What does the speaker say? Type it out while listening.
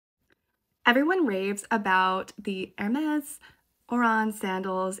Everyone raves about the Hermes Oran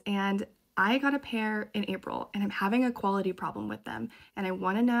sandals, and I got a pair in April and I'm having a quality problem with them. And I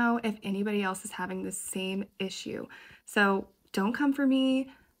want to know if anybody else is having the same issue. So don't come for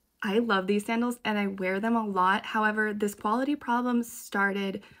me. I love these sandals and I wear them a lot. However, this quality problem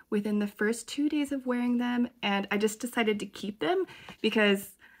started within the first 2 days of wearing them, and I just decided to keep them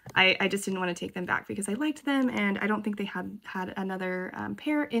because I just didn't want to take them back because I liked them and I don't think they had another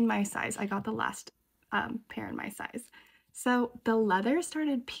pair in my size. I got the last pair in my size. So the leather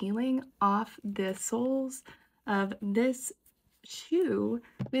started peeling off the soles of this shoe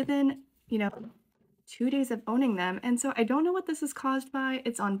within, 2 days of owning them. And so I don't know what this is caused by.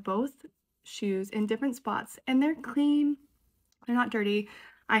 It's on both shoes in different spots and they're clean. They're not dirty.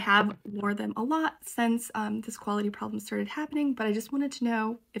 I have wore them a lot since this quality problem started happening, but I just wanted to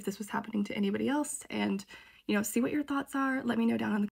know if this was happening to anybody else and, see what your thoughts are. Let me know down in the